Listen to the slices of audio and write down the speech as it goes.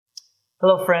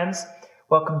Hello, friends.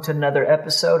 Welcome to another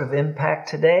episode of Impact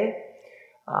Today.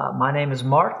 My name is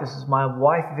Mark. This is my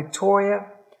wife, Victoria.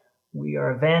 We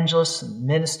are evangelists and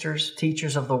ministers,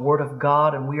 teachers of the Word of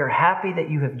God, and we are happy that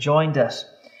you have joined us.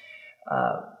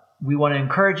 We want to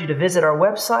encourage you to visit our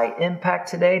website,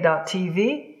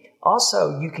 impacttoday.tv.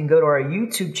 Also, you can go to our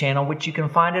YouTube channel, which you can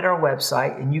find at our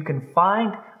website, and you can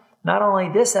find not only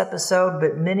this episode,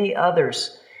 but many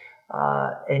others.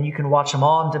 And you can watch them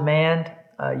all on demand.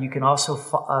 You can also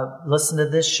listen to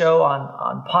this show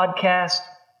on podcast.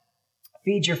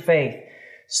 Feed your faith.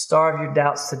 Starve your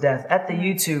doubts to death. At the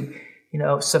YouTube,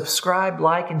 subscribe,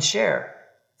 like, and share.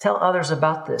 Tell others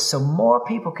about this so more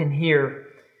people can hear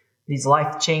these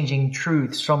life-changing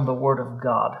truths from the Word of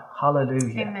God.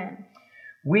 Hallelujah. Amen.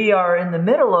 We are in the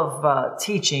middle of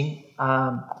teaching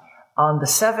on the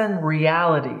 7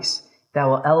 realities that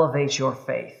will elevate your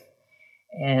faith.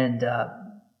 And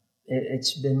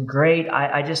it's been great.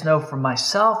 I just know for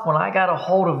myself, when I got a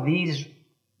hold of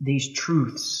these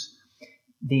truths,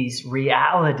 these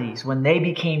realities, when they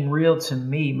became real to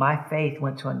me, my faith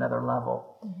went to another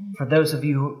level. Mm-hmm. For those of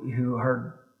you who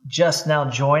are just now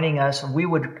joining us, we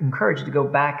would encourage you to go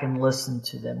back and listen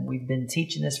to them. We've been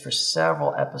teaching this for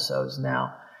several episodes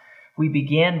now. We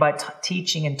began by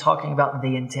teaching and talking about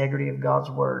the integrity of God's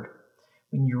Word.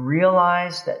 When you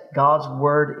realize that God's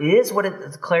Word is what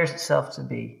it declares itself to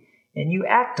be, and you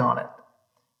act on it,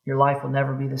 your life will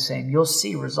never be the same. You'll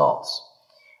see results.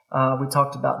 We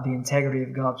talked about the integrity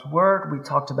of God's Word. We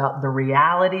talked about the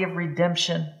reality of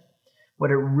redemption,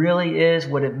 what it really is,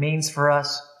 what it means for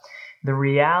us. The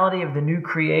reality of the new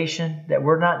creation, that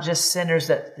we're not just sinners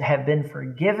that have been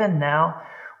forgiven now.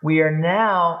 We are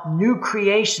now new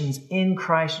creations in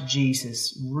Christ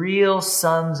Jesus, real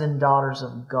sons and daughters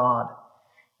of God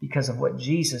because of what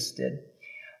Jesus did.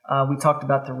 We talked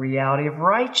about the reality of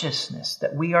righteousness,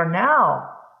 that we are now,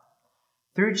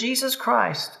 through Jesus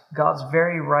Christ, God's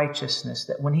very righteousness,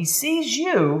 that when He sees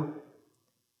you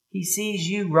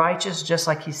righteous just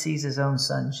like He sees His own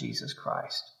Son, Jesus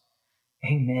Christ.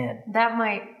 Amen. That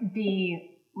might be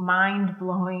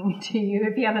mind-blowing to you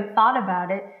if you haven't thought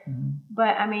about it. Mm-hmm.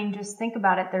 But just think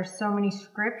about it. There's so many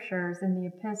scriptures in the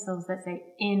epistles that say,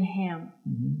 in Him.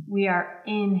 Mm-hmm. We are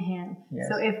in Him. Yes.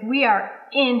 So if we are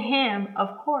in Him,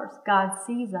 of course, God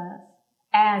sees us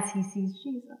as He sees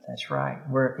Jesus. That's right.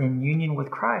 We're in union with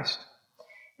Christ.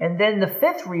 And then the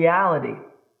 5th reality,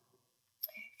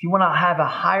 if you want to have a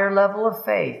higher level of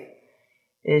faith,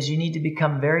 is you need to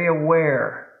become very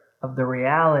aware of the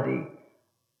reality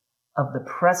of the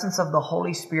presence of the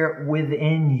Holy Spirit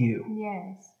within you.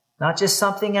 Yes. Not just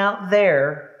something out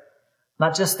there,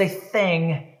 not just a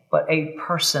thing, but a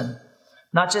person.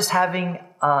 Not just having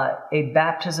a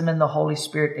baptism in the Holy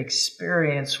Spirit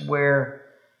experience where,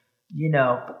 you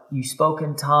spoke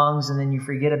in tongues and then you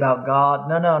forget about God.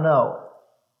 No.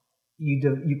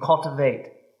 You cultivate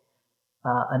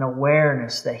an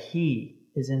awareness that He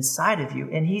is inside of you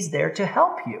and He's there to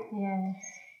help you. Yes.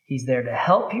 He's there to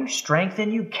help you,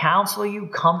 strengthen you, counsel you,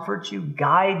 comfort you,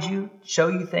 guide you, show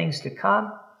you things to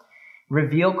come,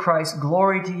 reveal Christ's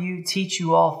glory to you, teach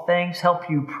you all things, help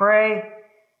you pray.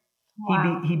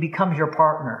 Wow. He becomes your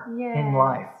partner in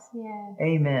life. Yes.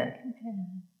 Amen.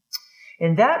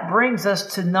 And that brings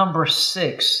us to number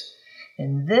 6.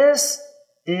 And this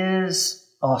is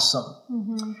awesome.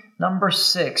 Mm-hmm. Number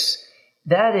 6,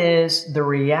 that is the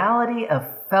reality of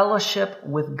fellowship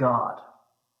with God.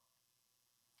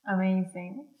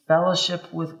 Amazing.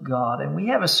 Fellowship with God. And we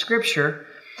have a scripture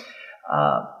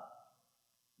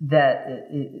that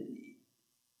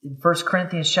in 1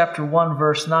 Corinthians chapter 1,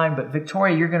 verse 9, but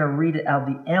Victoria, you're going to read it out of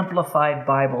the Amplified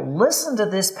Bible. Listen to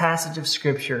this passage of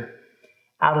scripture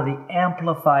out of the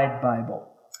Amplified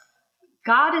Bible.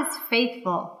 God is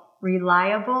faithful,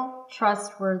 reliable,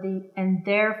 trustworthy, and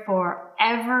therefore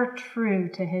ever true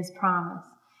to His promise,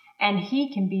 and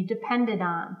He can be depended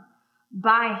on.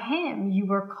 By Him you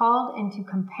were called into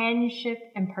companionship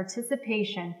and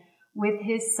participation with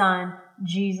His Son,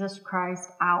 Jesus Christ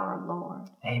our Lord.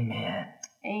 Amen.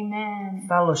 Amen.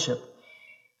 Fellowship.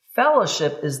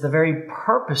 Fellowship is the very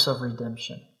purpose of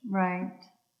redemption. Right.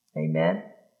 Amen.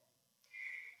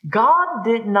 God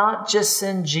did not just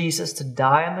send Jesus to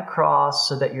die on the cross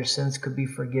so that your sins could be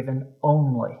forgiven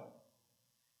only.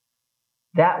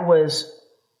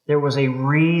 There was a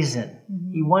reason.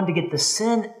 Mm-hmm. He wanted to get the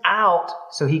sin out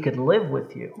so He could live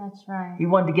with you. That's right. He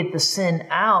wanted to get the sin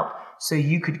out so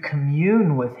you could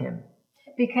commune with Him.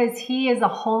 Because He is a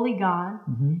holy God,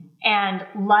 mm-hmm.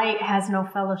 and light has no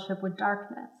fellowship with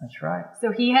darkness. That's right.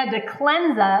 So He had to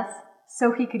cleanse us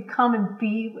so He could come and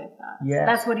be with us. Yes.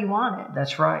 That's what He wanted.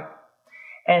 That's right.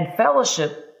 And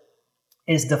fellowship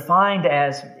is defined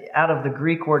as, out of the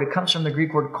Greek word. It comes from the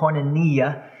Greek word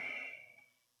koinonia.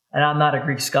 And I'm not a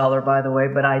Greek scholar, by the way,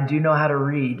 but I do know how to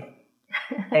read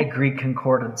a Greek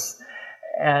concordance.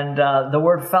 And the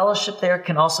word fellowship there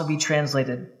can also be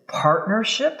translated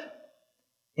partnership,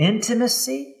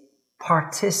 intimacy,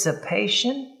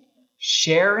 participation,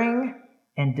 sharing,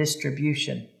 and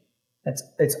distribution.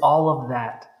 It's all of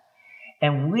that.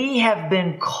 And we have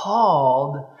been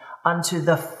called unto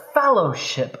the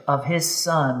fellowship of His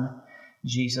Son,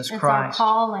 Jesus Christ. It's our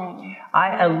calling.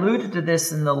 I alluded to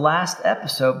this in the last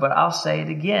episode, but I'll say it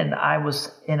again. I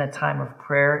was in a time of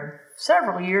prayer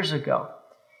several years ago,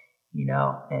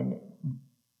 and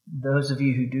those of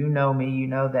you who do know me, you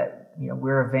know that,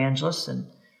 we're evangelists and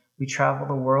we travel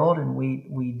the world and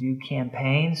we do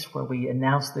campaigns where we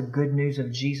announce the good news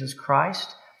of Jesus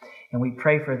Christ and we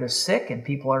pray for the sick and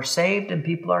people are saved and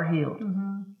people are healed.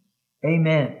 Mm-hmm.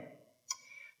 Amen.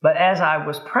 But as I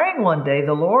was praying one day,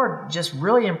 the Lord just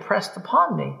really impressed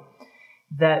upon me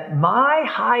that my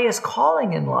highest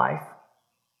calling in life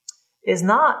is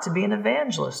not to be an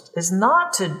evangelist, is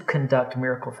not to conduct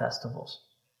miracle festivals,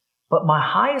 but my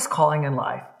highest calling in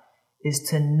life is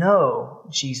to know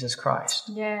Jesus Christ.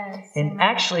 Yes. And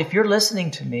actually, if you're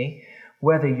listening to me,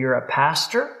 whether you're a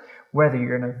pastor, whether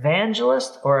you're an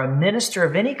evangelist or a minister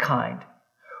of any kind,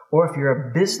 or if you're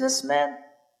a businessman,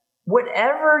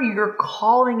 whatever your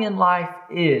calling in life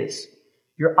is,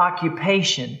 your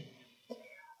occupation,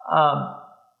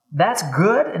 that's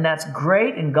good and that's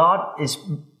great. And God is,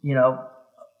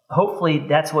 hopefully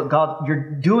that's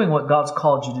you're doing what God's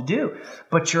called you to do.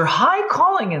 But your high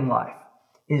calling in life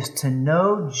is to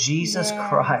know Jesus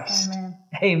Christ.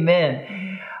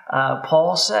 Amen.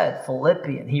 Paul said,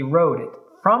 he wrote it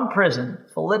from prison,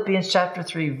 Philippians chapter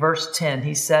 3, verse 10.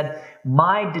 He said,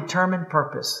 my determined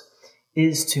purpose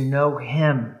is to know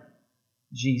Him,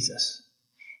 Jesus,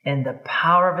 and the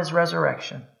power of His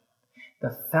resurrection,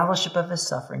 the fellowship of His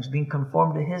sufferings, being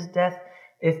conformed to His death,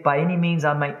 if by any means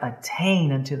I might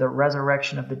attain unto the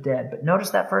resurrection of the dead. But notice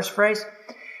that first phrase,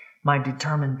 my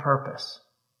determined purpose.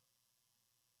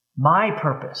 My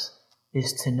purpose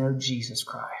is to know Jesus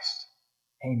Christ.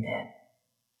 Amen.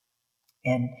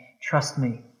 And trust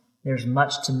me, there's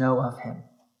much to know of Him.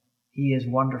 He is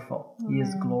wonderful. He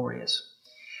is glorious.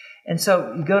 And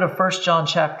so you go to 1 John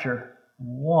chapter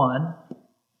 1.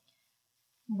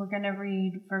 We're going to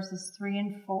read verses 3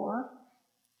 and 4.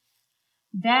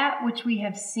 That which we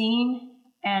have seen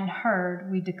and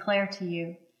heard we declare to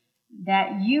you,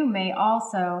 that you may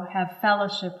also have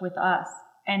fellowship with us.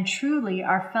 And truly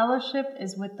our fellowship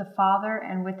is with the Father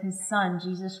and with His Son,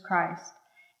 Jesus Christ.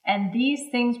 And these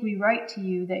things we write to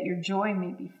you, that your joy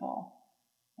may be full.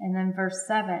 And then verse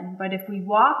 7, but if we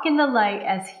walk in the light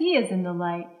as He is in the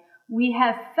light, we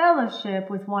have fellowship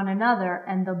with one another,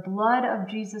 and the blood of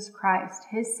Jesus Christ,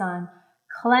 His Son,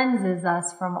 cleanses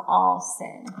us from all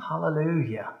sin.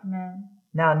 Hallelujah. Amen.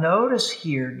 Now notice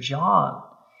here, John,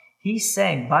 he's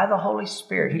saying by the Holy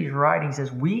Spirit, he's writing, he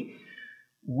says,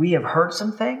 we have heard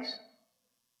some things.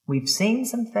 We've seen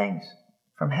some things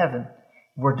from heaven.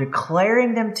 We're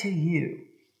declaring them to you.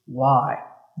 Why?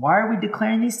 Why are we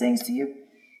declaring these things to you?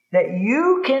 That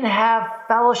you can have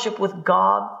fellowship with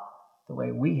God the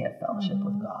way we have fellowship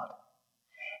with God.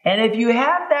 And if you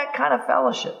have that kind of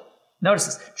fellowship, notice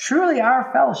this, truly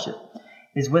our fellowship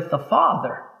is with the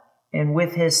Father and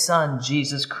with His Son,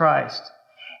 Jesus Christ.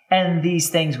 And these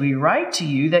things we write to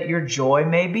you that your joy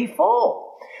may be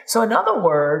full. So in other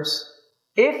words,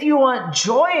 if you want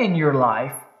joy in your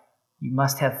life, you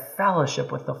must have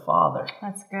fellowship with the Father.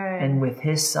 That's good. And with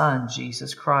His Son,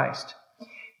 Jesus Christ.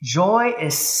 Joy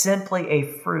is simply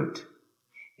a fruit.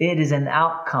 It is an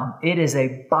outcome. It is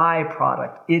a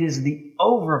byproduct. It is the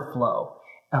overflow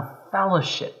of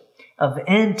fellowship, of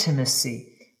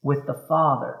intimacy with the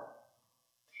Father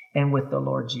and with the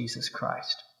Lord Jesus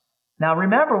Christ. Now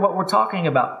remember what we're talking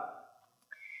about.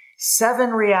 7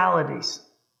 realities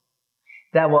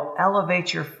that will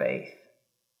elevate your faith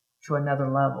to another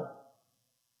level.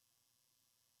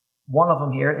 One of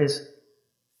them here is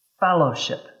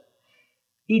fellowship.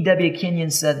 E.W. Kenyon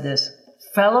said this,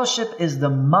 fellowship is the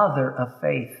mother of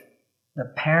faith,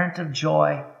 the parent of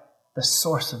joy, the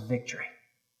source of victory.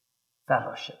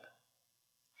 Fellowship.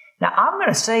 Now, I'm going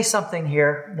to say something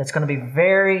here that's going to be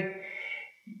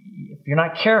if you're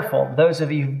not careful, those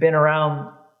of you who've been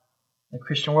around the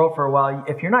Christian world for a while,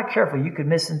 if you're not careful, you could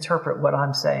misinterpret what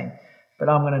I'm saying. But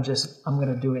I'm going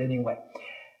to do it anyway.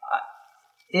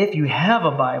 If you have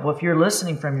a Bible, if you're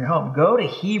listening from your home, go to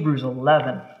Hebrews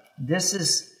 11.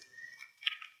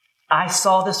 I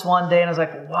saw this one day and I was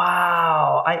like,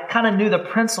 wow. I kind of knew the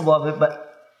principle of it,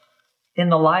 but in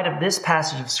the light of this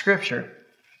passage of Scripture,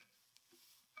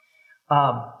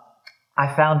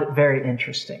 I found it very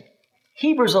interesting.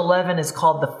 Hebrews 11 is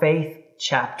called the faith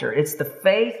chapter. It's the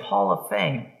Faith Hall of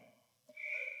Fame.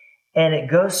 And it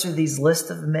goes through these lists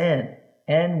of men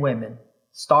and women,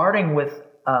 starting with,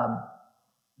 at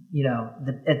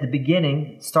the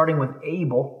beginning, starting with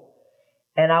Abel.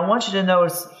 And I want you to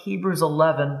notice Hebrews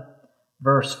 11,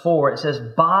 verse 4. It says,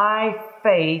 by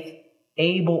faith,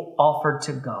 Abel offered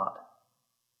to God.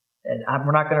 And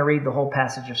we're not going to read the whole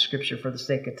passage of Scripture for the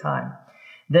sake of time.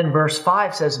 Then verse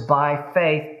 5 says, by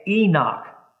faith, Enoch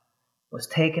was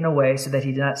taken away so that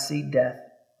he did not see death.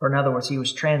 Or in other words, he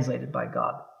was translated by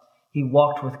God. He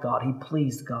walked with God. He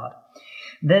pleased God.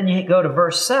 Then you go to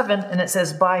verse 7, and it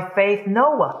says, by faith,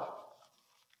 Noah.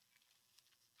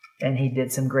 And he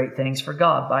did some great things for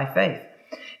God by faith.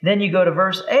 Then you go to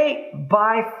verse 8,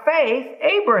 by faith,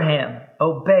 Abraham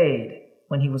obeyed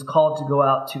when he was called to go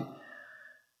out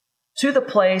to the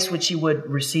place which he would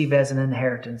receive as an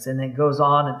inheritance. And it goes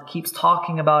on and keeps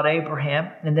talking about Abraham.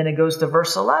 And then it goes to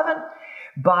verse 11,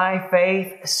 by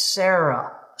faith,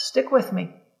 Sarah. Stick with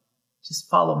me. Just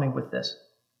follow me with this.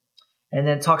 And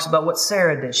then it talks about what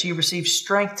Sarah did. She received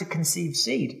strength to conceive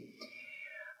seed.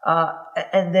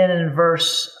 And then in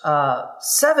verse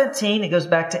 17, it goes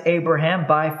back to Abraham,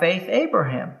 by faith,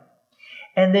 Abraham.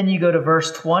 And then you go to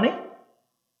verse 20,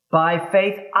 by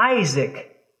faith, Isaac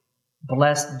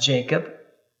blessed Jacob.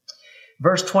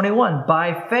 Verse 21,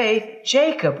 by faith,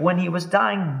 Jacob, when he was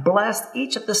dying, blessed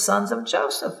each of the sons of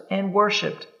Joseph and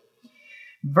worshipped.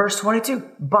 Verse 22,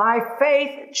 by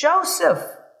faith, Joseph,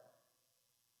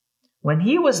 when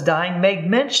he was dying, made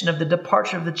mention of the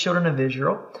departure of the children of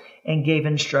Israel and gave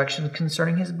instructions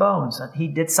concerning his bones. He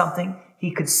did something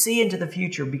he could see into the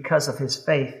future because of his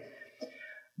faith.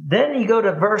 Then you go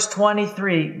to verse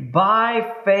 23,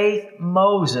 by faith,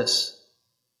 Moses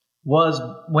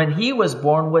when he was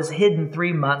born, was hidden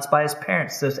 3 months by his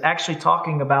parents. So it's actually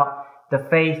talking about the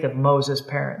faith of Moses'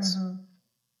 parents.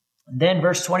 Mm-hmm. Then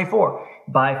verse 24,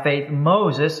 by faith,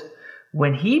 Moses,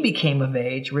 when he became of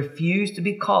age, refused to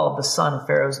be called the son of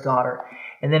Pharaoh's daughter.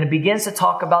 And then it begins to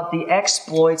talk about the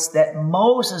exploits that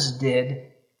Moses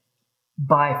did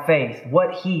by faith,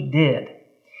 what he did.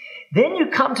 Then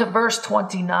you come to verse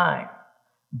 29.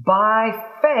 By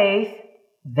faith,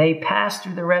 they passed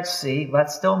through the Red Sea.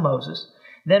 That's still Moses.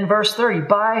 Then verse 30,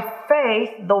 by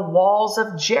faith, the walls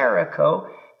of Jericho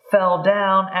fell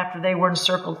down after they were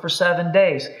encircled for 7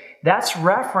 days. That's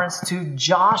reference to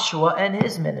Joshua and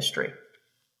his ministry.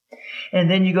 And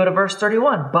then you go to verse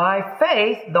 31. By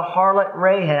faith, the harlot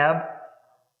Rahab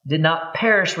did not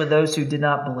perish with those who did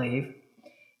not believe.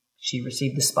 She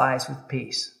received the spies with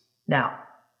peace. Now,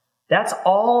 that's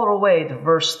all the way to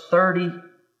verse 31.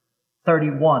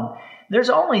 There's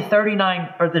only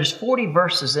 40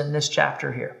 verses in this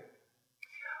chapter here.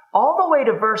 All the way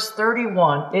to verse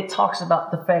 31, it talks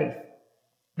about the faith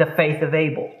of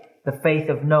Abel, the faith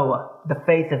of Noah, the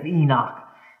faith of Enoch,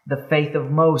 the faith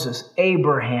of Moses,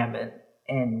 Abraham,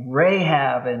 and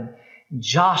Rahab, and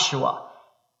Joshua.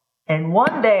 And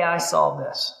one day I saw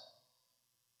this.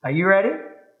 Are you ready?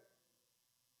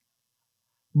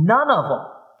 None of them,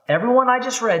 everyone I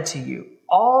just read to you,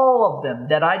 all of them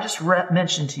that I just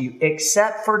mentioned to you,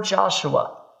 except for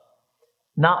Joshua,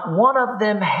 not one of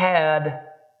them had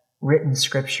written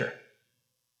scripture.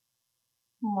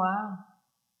 Wow.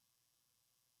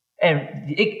 And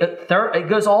it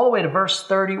goes all the way to verse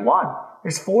 31.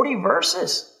 There's 40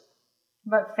 verses.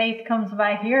 But faith comes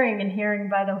by hearing, and hearing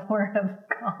by the word of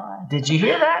God. Did you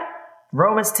hear that?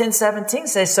 Romans 10:17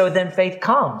 says, so then faith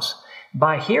comes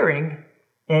by hearing,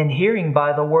 and hearing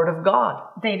by the word of God.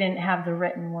 They didn't have the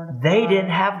written word of God. They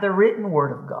didn't have the written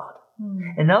word of God.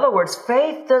 In other words,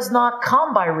 faith does not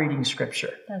come by reading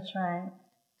scripture. That's right.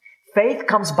 Faith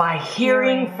comes by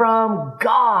hearing from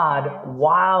God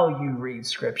while you read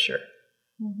scripture.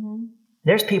 Mm-hmm.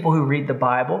 There's people who read the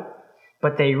Bible,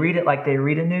 but they read it like they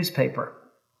read a newspaper.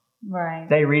 Right.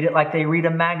 They read it like they read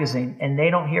a magazine, and they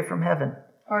don't hear from heaven.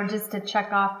 Or just to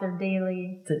check off their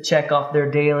daily... To check off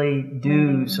their daily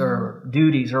dues or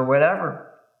duties or whatever.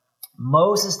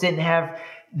 Moses didn't have...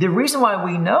 The reason why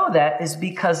we know that is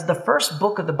because the first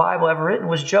book of the Bible ever written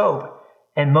was Job.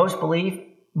 And most believe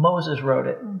Moses wrote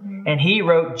it. Mm-hmm. And he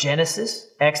wrote Genesis,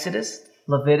 Exodus,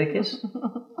 Leviticus.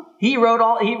 He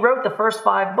wrote the first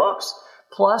 5 books,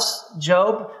 plus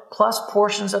Job, plus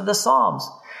portions of the Psalms.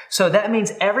 So that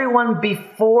means everyone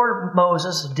before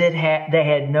Moses they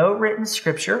had no written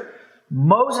scripture.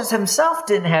 Moses himself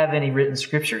didn't have any written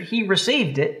scripture. He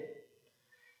received it.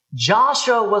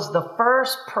 Joshua was the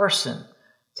first person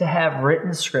to have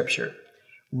written scripture.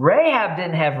 Rahab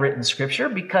didn't have written scripture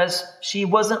because she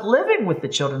wasn't living with the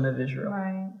children of Israel.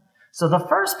 Right. So the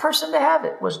first person to have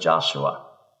it was Joshua.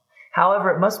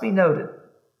 However, it must be noted,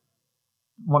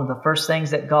 one of the first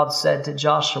things that God said to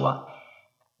Joshua,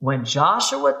 when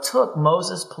Joshua took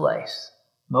Moses' place,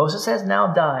 Moses has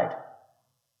now died.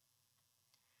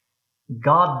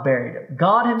 God buried him.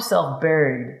 God himself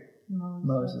buried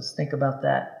Moses. Think about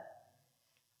that.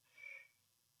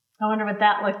 I wonder what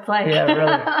that looked like. Yeah,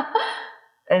 really.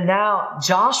 And now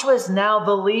Joshua is now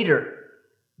the leader.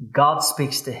 God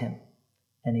speaks to him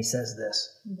and he says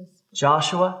this,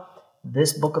 Joshua,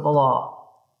 this book of the law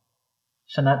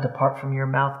shall not depart from your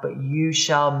mouth, but you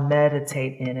shall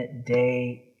meditate in it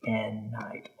day and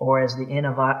night. Or as the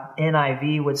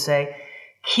NIV would say,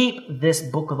 keep this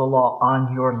book of the law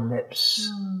on your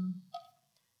lips.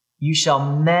 You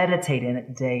shall meditate in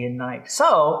it day and night.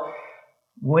 So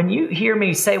when you hear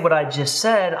me say what I just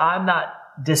said, I'm not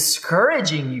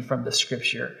discouraging you from the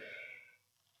scripture.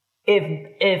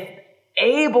 If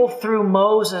Abel through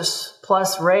Moses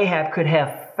plus Rahab could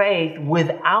have faith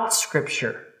without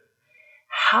scripture,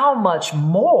 how much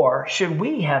more should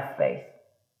we have faith?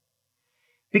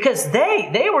 Because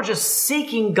they were just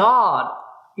seeking God.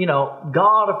 You know,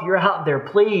 God, if you're out there,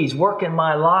 please work in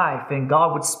my life. And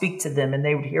God would speak to them and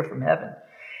they would hear from heaven.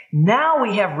 Now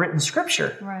we have written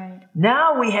scripture. Right.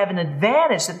 Now we have an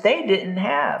advantage that they didn't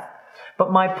have.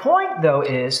 But my point, though,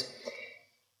 is,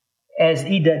 as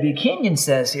E.W. Kenyon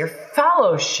says here,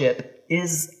 fellowship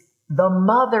is the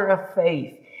mother of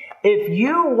faith. If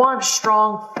you want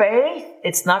strong faith,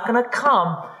 it's not going to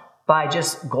come by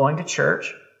just going to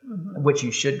church, which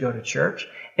you should go to church.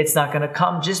 It's not going to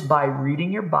come just by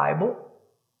reading your Bible,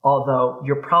 although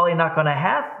you're probably not going to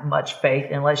have much faith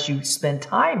unless you spend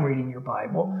time reading your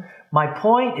Bible. My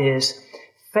point is,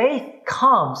 faith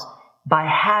comes by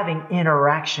having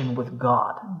interaction with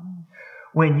God.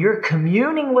 When you're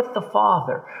communing with the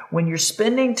Father, when you're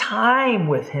spending time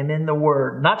with Him in the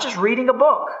Word, not just reading a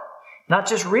book, not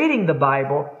just reading the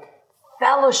Bible,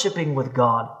 fellowshipping with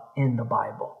God in the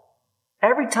Bible.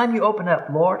 Every time you open up,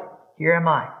 Lord, here am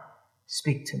I.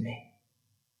 Speak to me.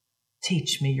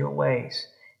 Teach me your ways.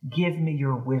 Give me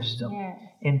your wisdom. Yes.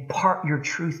 Impart your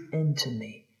truth into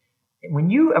me. When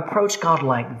you approach God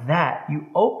like that, you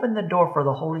open the door for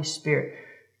the Holy Spirit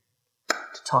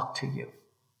to talk to you,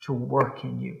 to work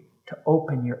in you, to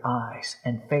open your eyes,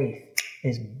 and faith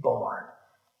is born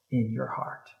in your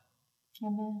heart.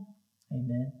 Amen.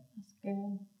 Amen. That's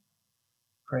good.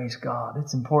 Praise God.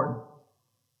 It's important.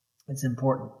 It's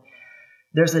important.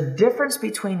 There's a difference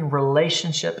between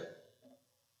relationship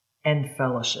and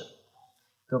fellowship.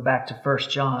 Go back to 1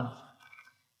 John.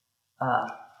 A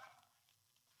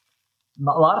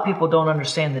lot of people don't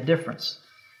understand the difference.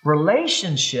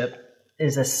 Relationship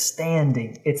is a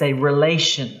standing. It's a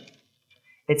relation.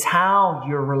 It's how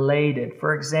you're related.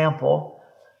 For example,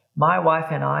 my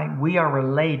wife and I, we are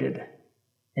related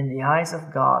in the eyes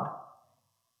of God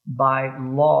by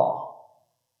law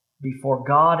before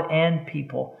God and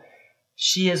people.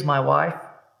 She is my wife.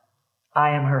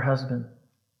 I am her husband.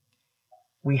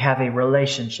 We have a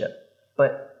relationship,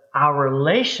 but our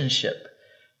relationship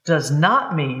does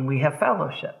not mean we have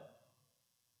fellowship.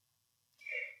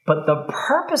 But the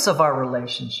purpose of our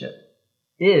relationship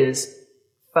is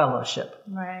fellowship.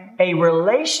 Right. A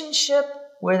relationship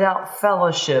without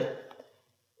fellowship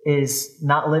is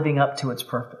not living up to its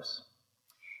purpose.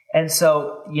 And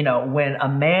so, when a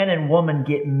man and woman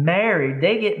get married,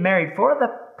 they get married for the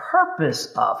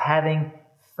purpose of having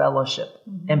fellowship.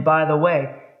 And by the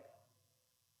way,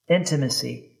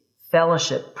 intimacy,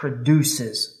 fellowship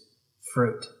produces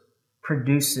fruit,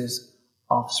 produces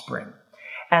offspring.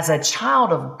 As a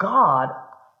child of God,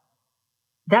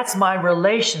 that's my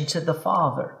relation to the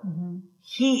Father.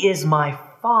 He is my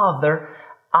Father.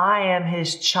 I am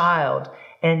His child.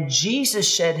 And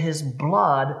Jesus shed His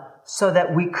blood so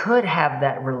that we could have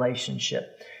that relationship.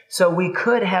 So we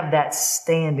could have that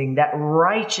standing, that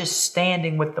righteous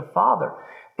standing with the Father.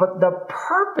 But the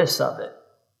purpose of it,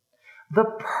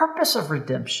 the purpose of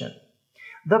redemption,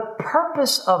 the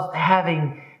purpose of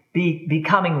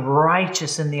becoming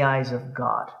righteous in the eyes of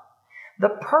God,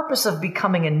 the purpose of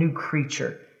becoming a new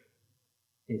creature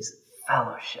is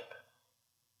fellowship.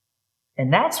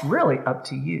 And that's really up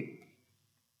to you.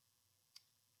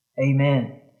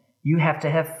 Amen. You have to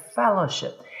have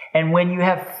fellowship. And when you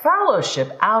have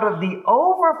fellowship, out of the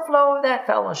overflow of that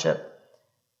fellowship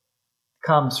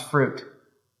comes fruit.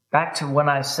 Back to when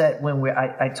I said,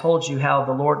 I told you how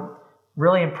the Lord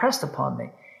really impressed upon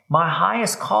me. My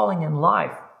highest calling in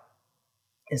life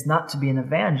is not to be an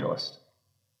evangelist.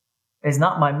 It's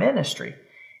not my ministry.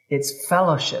 It's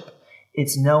fellowship.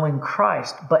 It's knowing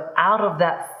Christ. But out of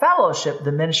that fellowship,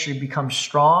 the ministry becomes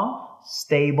strong,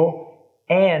 stable,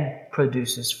 and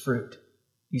produces fruit.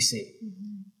 You see,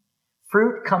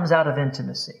 Fruit comes out of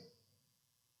intimacy.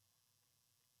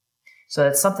 So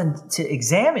that's something to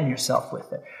examine yourself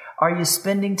with it. Are you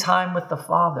spending time with the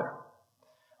Father?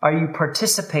 Are you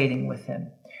participating with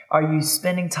Him? Are you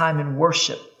spending time in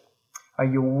worship? Are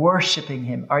you worshiping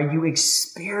Him? Are you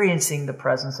experiencing the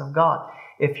presence of God?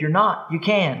 If you're not, you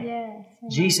can.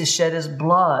 Yes. Jesus shed His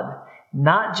blood,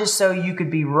 not just so you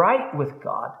could be right with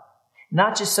God,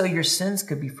 not just so your sins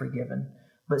could be forgiven,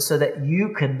 but so that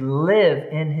you could live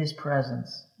in His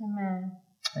presence. Amen.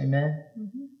 Amen.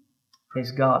 Mm-hmm.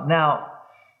 Praise God. Now,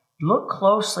 look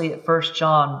closely at 1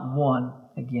 John 1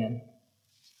 again.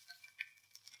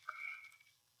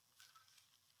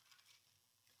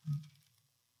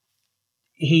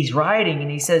 He's writing and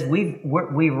he says,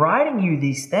 we're writing you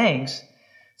these things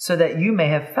so that you may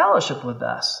have fellowship with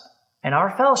us. And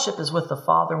our fellowship is with the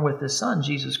Father and with His Son,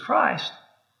 Jesus Christ.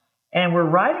 And we're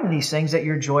writing these things that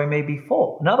your joy may be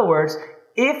full. In other words,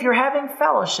 if you're having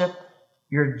fellowship,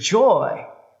 your joy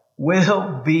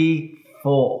will be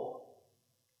full.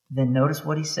 Then notice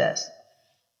what he says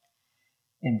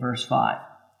in verse 5.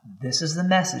 This is the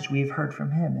message we have heard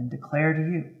from Him and declare to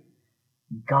you.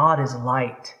 God is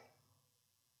light,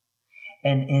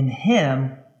 and in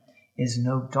Him is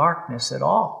no darkness at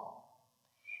all.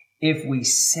 If we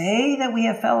say that we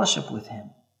have fellowship with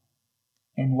Him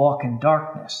and walk in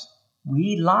darkness,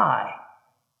 we lie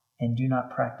and do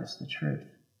not practice the truth.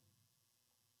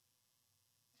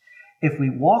 If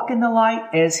we walk in the light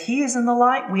as He is in the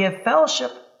light, we have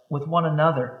fellowship with one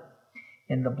another.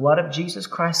 And the blood of Jesus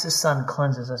Christ, His Son,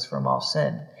 cleanses us from all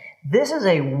sin. This is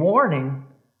a warning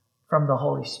from the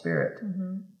Holy Spirit,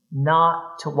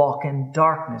 not to walk in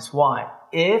darkness. Why?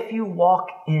 If you walk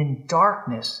in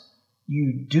darkness,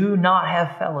 you do not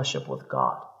have fellowship with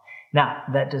God. Now,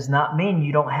 that does not mean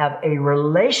you don't have a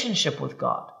relationship with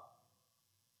God.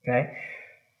 Okay?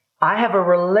 I have a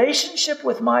relationship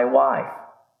with my wife.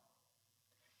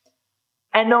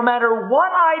 And no matter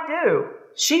what I do,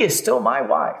 she is still my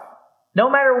wife. No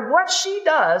matter what she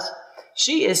does,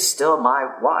 she is still my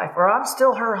wife, or I'm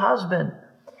still her husband.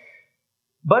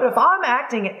 But if I'm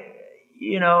acting,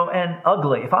 and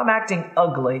ugly, if I'm acting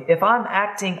ugly, if I'm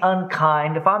acting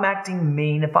unkind, if I'm acting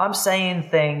mean, if I'm saying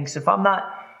things, if I'm not,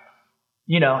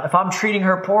 if I'm treating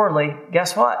her poorly,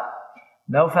 guess what?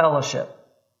 No fellowship.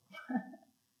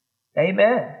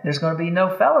 Amen. There's going to be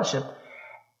no fellowship.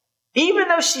 Even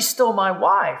though she's still my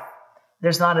wife,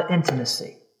 there's not an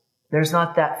intimacy. There's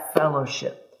not that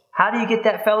fellowship. How do you get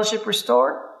that fellowship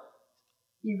restored?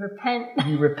 You repent.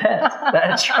 You repent.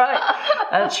 That's right.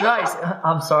 That's right.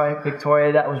 I'm sorry,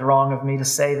 Victoria. That was wrong of me to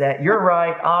say that. You're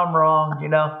right. I'm wrong.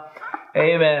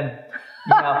 Amen.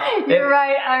 You're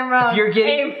right. I'm wrong. If you're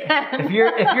getting, Amen.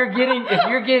 if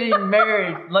you're getting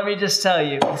married, let me just tell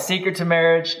you, the secret to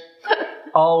marriage.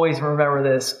 Always remember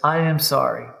this. I am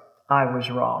sorry. I was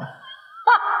wrong.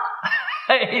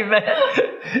 Amen.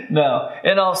 No,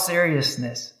 in all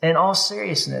seriousness,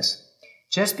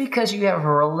 just because you have a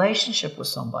relationship with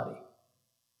somebody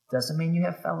doesn't mean you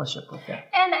have fellowship with them.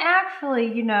 And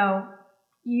actually,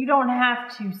 you don't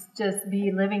have to just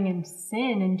be living in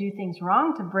sin and do things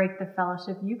wrong to break the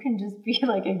fellowship. You can just be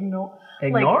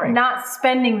ignoring, not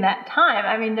spending that time.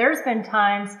 I mean, there's been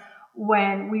times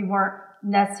when we weren't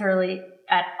necessarily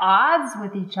at odds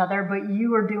with each other, but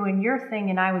you were doing your thing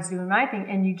and I was doing my thing,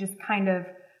 and you just kind of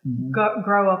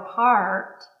grow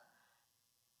apart,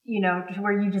 to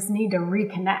where you just need to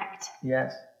reconnect.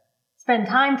 Yes. Spend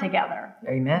time together.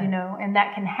 Amen. And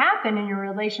that can happen in your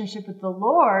relationship with the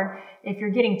Lord if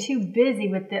you're getting too busy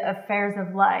with the affairs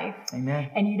of life.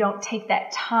 Amen. And you don't take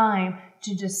that time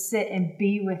to just sit and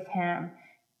be with Him.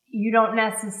 You don't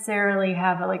necessarily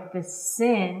have this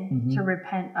sin to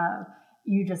repent of.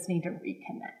 You just need to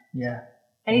reconnect. Yeah.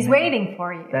 And He's waiting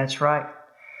for you. That's right.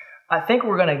 I think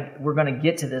we're gonna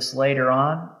get to this later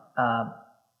on,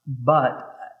 but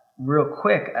real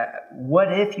quick,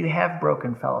 what if you have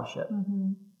broken fellowship?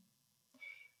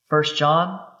 1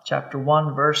 John chapter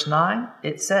 1 verse 9,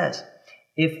 it says,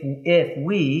 if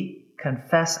we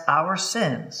confess our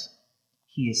sins,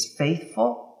 He is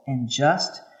faithful and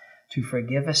just to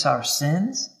forgive us our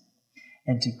sins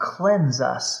and to cleanse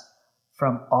us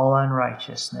from all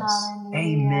unrighteousness.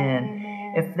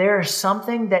 Amen. If there is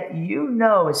something that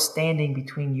is standing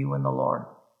between you and the Lord,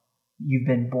 you've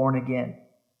been born again.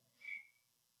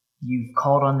 You've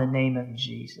called on the name of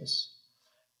Jesus.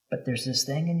 But there's this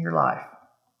thing in your life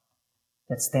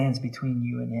that stands between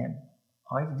you and Him.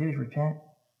 All you have to do is repent.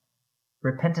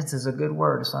 Repentance is a good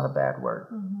word. It's not a bad word.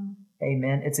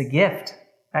 Amen. It's a gift.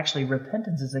 Actually,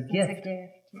 repentance is a gift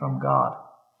from God.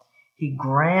 He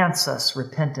grants us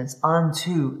repentance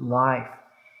unto life.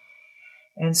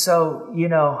 And so,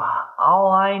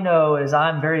 all I know is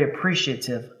I'm very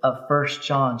appreciative of 1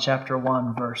 John chapter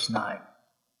 1, verse 9.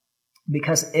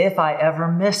 Because if I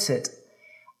ever miss it,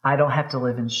 I don't have to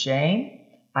live in shame.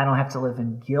 I don't have to live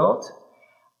in guilt.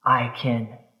 I can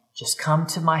just come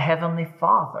to my Heavenly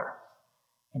Father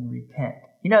and repent.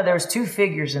 You know, there's two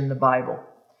figures in the Bible,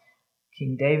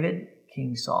 King David,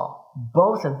 King Saul.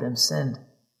 Both of them sinned.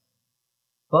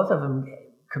 Both of them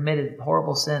committed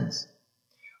horrible sins.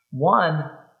 One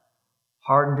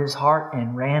hardened his heart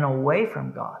and ran away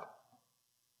from God.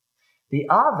 The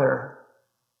other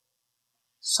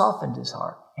softened his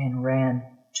heart and ran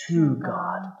to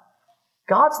God.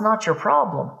 God's not your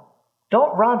problem.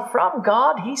 Don't run from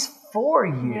God. He's for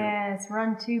you. Yes,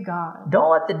 run to God.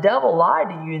 Don't let the devil lie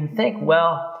to you and think,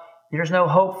 well, there's no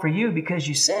hope for you because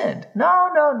you sinned. No.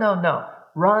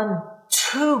 Run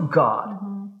to God.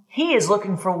 He is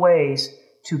looking for ways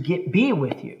to be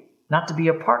with you, not to be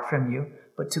apart from you,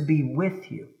 but to be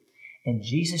with you. And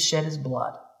Jesus shed his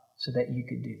blood so that you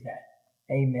could do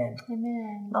that. Amen.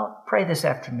 Amen. Now, pray this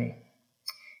after me.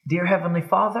 Dear Heavenly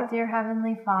Father, Dear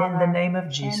Heavenly Father, in the name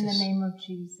of Jesus, in the name of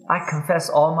Jesus, I confess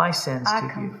all my sins to I you.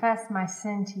 confess my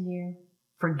sin to you.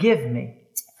 Forgive me.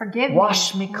 Forgive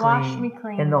Wash me. me clean. Wash me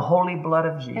clean. In the holy blood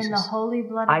of Jesus. In the holy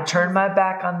blood of I turn Jesus. my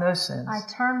back on those sins. I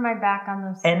turn my back on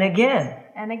those sins. And again,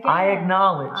 I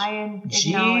acknowledge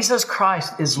Jesus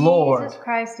Christ is Lord. Jesus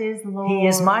Christ is Lord. He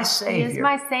is my Savior. He is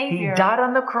my Savior. He died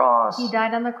on the cross. He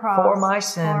died on the cross for my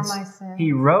sins. For my sins.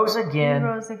 He rose again. He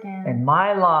rose again. And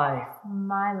my life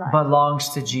belongs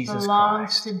to Jesus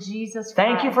Christ. To Jesus Christ.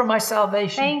 Thank you for my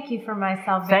salvation. Thank you for my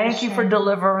salvation. Thank you for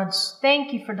deliverance.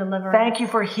 Thank you for deliverance. Thank you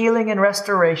for healing and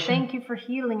restoration. Thank you for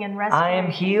healing and restoration. I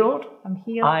am healed. I'm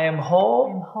healed. I am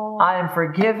whole. I'm whole. I am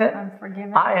forgiven. I'm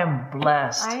forgiven. I am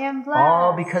blessed. I am blessed.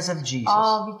 All because of Jesus.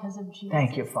 All because of Jesus.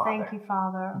 Thank you, Father. Thank you,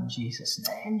 Father. In Jesus'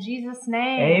 name. In Jesus'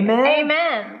 name. Amen.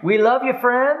 Amen. We love you,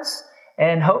 friends,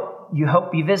 and hope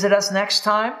you visit us next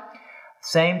time.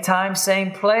 Same time,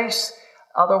 same place.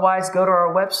 Otherwise, go to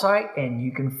our website and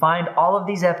you can find all of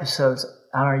these episodes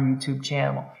on our YouTube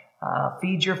channel.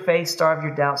 Feed your faith, starve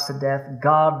your doubts to death.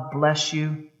 God bless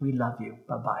you. We love you.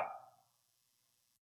 Bye-bye.